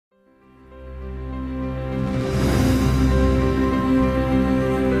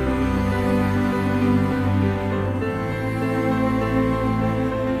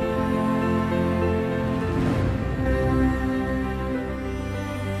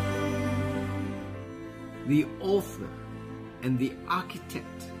The author and the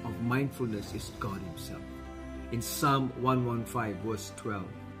architect of mindfulness is God Himself. In Psalm 115 verse 12,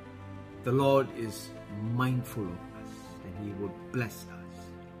 the Lord is mindful of us and He will bless us.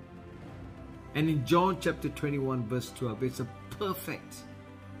 And in John chapter 21 verse 12, it's a perfect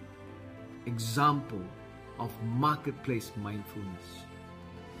example of marketplace mindfulness.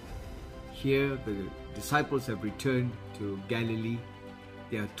 Here the disciples have returned to Galilee.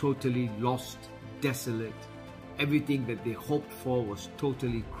 They are totally lost, desolate. Everything that they hoped for was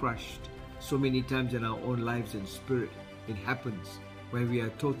totally crushed. So many times in our own lives and spirit, it happens where we are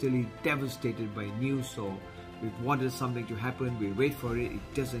totally devastated by news, or we've wanted something to happen, we wait for it,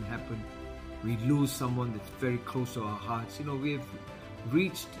 it doesn't happen. We lose someone that's very close to our hearts. You know, we have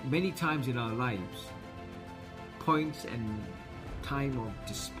reached many times in our lives points and time of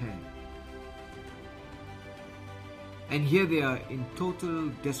despair. And here they are in total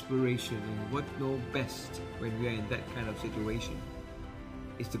desperation, and what know best when we are in that kind of situation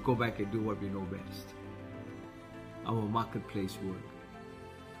is to go back and do what we know best. Our marketplace work.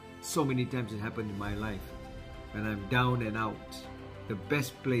 So many times it happened in my life when I'm down and out. The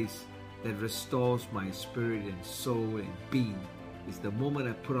best place that restores my spirit and soul and being is the moment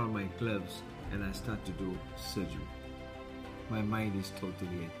I put on my gloves and I start to do surgery. My mind is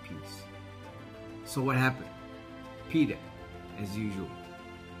totally at peace. So what happened? Peter, as usual,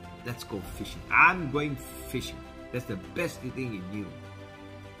 let's go fishing. I'm going fishing. That's the best thing he knew.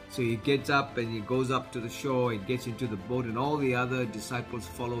 So he gets up and he goes up to the shore and gets into the boat, and all the other disciples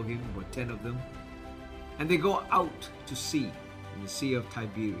follow him, about 10 of them. And they go out to sea, in the Sea of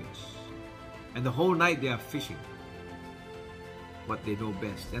Tiberias. And the whole night they are fishing what they know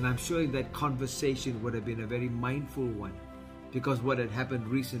best. And I'm sure that conversation would have been a very mindful one, because what had happened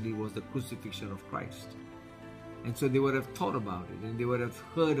recently was the crucifixion of Christ. And so they would have thought about it, and they would have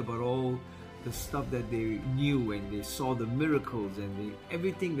heard about all the stuff that they knew, and they saw the miracles and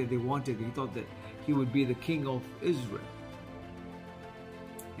everything that they wanted. They thought that He would be the King of Israel.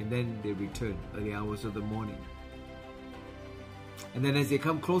 And then they return early hours of the morning. And then as they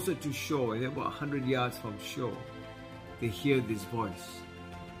come closer to shore, and they're about 100 yards from shore, they hear this voice.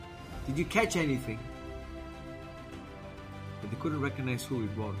 Did you catch anything? But they couldn't recognize who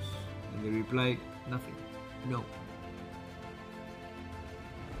it was. And they replied, nothing. No.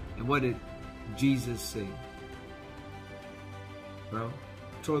 And what did Jesus say? Well,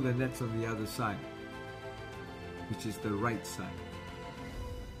 throw the nets on the other side, which is the right side.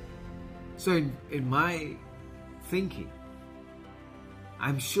 So in my thinking,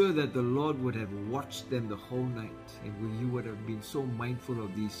 I'm sure that the Lord would have watched them the whole night, and you would have been so mindful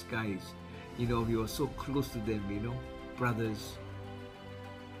of these guys. You know, we were so close to them, you know, brothers,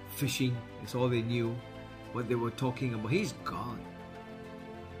 fishing, it's all they knew. What they were talking about. He's God,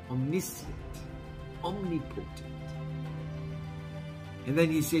 omniscient, omnipotent. And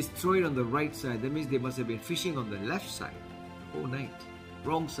then He says, throw it on the right side. That means they must have been fishing on the left side the whole night.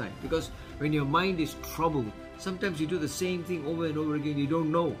 Wrong side. Because when your mind is troubled, sometimes you do the same thing over and over again. You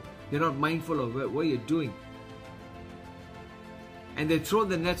don't know. You're not mindful of what you're doing. And they throw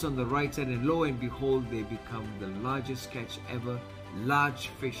the nets on the right side, and lo and behold, they become the largest catch ever. Large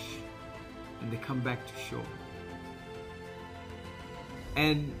fish. And they come back to shore.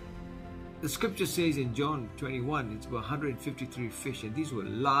 And the scripture says in John 21, it's about 153 fish, and these were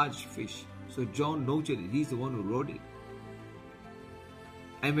large fish. So John noted it. He's the one who wrote it.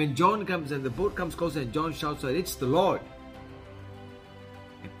 And when John comes and the boat comes closer, and John shouts out, it's the Lord.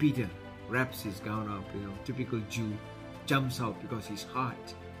 And Peter wraps his gown up, you know, typical Jew, jumps out because his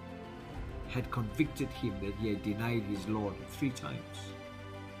heart had convicted him that he had denied his Lord 3 times.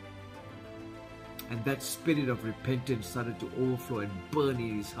 And that spirit of repentance started to overflow and burn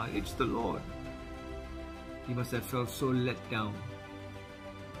in his heart. It's the Lord. He must have felt so let down.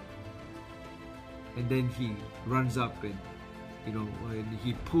 And then he runs up and, you know, and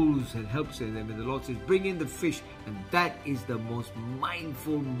he pulls and helps them. And the Lord says, bring in the fish. And that is the most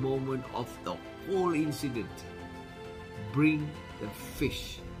mindful moment of the whole incident. Bring the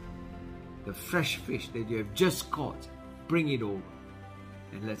fish. The fresh fish that you have just caught. Bring it over.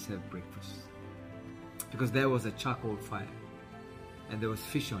 And let's have breakfast. Because there was a charcoal fire and there was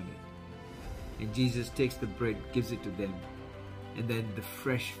fish on it. And Jesus takes the bread, gives it to them, and then the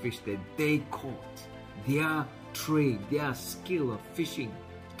fresh fish that they caught, their trade, their skill of fishing,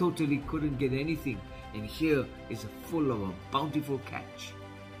 totally couldn't get anything. And here is full of a bountiful catch.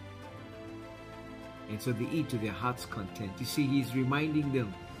 And so they eat to their heart's content. You see, He's reminding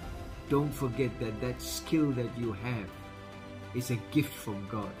them, don't forget that that skill that you have is a gift from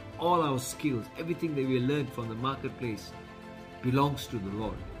God. All our skills, everything that we learned from the marketplace belongs to the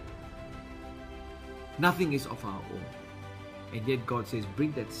Lord. Nothing is of our own. And yet God says,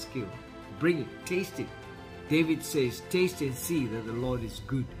 bring that skill. Bring it. Taste it. David says, taste and see that the Lord is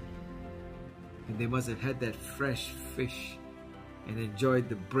good. And they must have had that fresh fish and enjoyed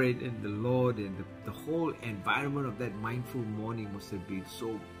the bread and the Lord, and the whole environment of that mindful morning must have been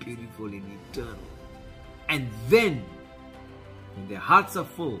so beautiful and eternal. And then, when their hearts are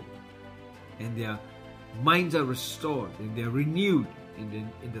full and their minds are restored and they are renewed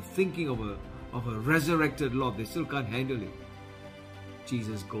in the thinking of a resurrected Lord, they still can't handle it.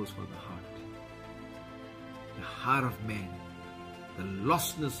 Jesus goes for the heart of man, the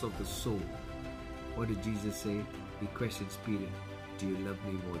lostness of the soul. What did Jesus say? He questions Peter, do you love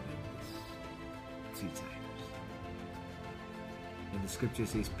me more than this? 3 times. And the scripture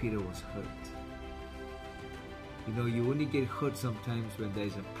says Peter was hurt. You know, you only get hurt sometimes when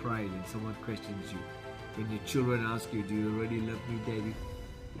there's a pride and someone questions you. When your children ask you, do you really love me, Daddy?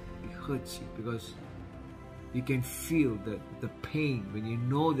 It hurts you because you can feel the pain when you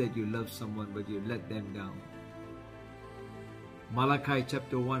know that you love someone but you let them down. Malachi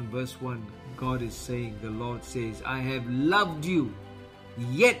chapter 1 verse 1, God is saying, the Lord says, I have loved you,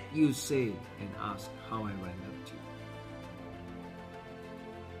 yet you say and ask, how have I loved you?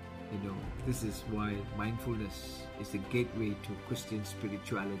 You know, this is why mindfulness is the gateway to Christian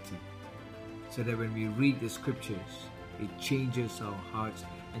spirituality. So that when we read the scriptures, it changes our hearts.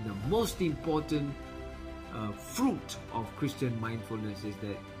 And the most important fruit of Christian mindfulness is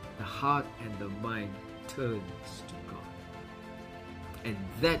that the heart and the mind turns to God. And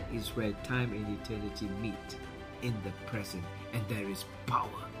that is where time and eternity meet, in the present. And there is power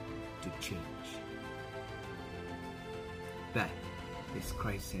to change. That is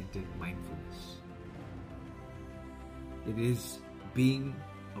Christ-centered mindfulness. It is being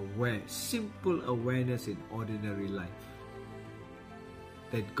aware, simple awareness in ordinary life,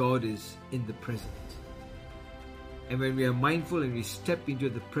 that God is in the present. And when we are mindful and we step into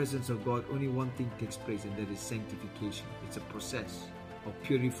the presence of God, only one thing takes place, and that is sanctification. It's a process of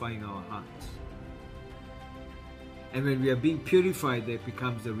purifying our hearts. And when we are being purified, there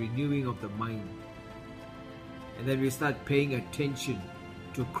becomes the renewing of the mind. And then we start paying attention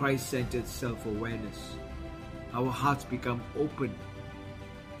to Christ-centered self-awareness. Our hearts become open.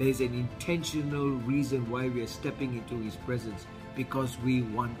 There is an intentional reason why we are stepping into His presence, because we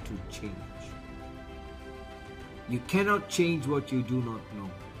want to change. You cannot change what you do not know.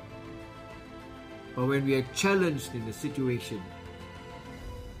 But when we are challenged in a situation,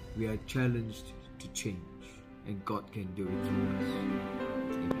 we are challenged to change, and God can do it through us.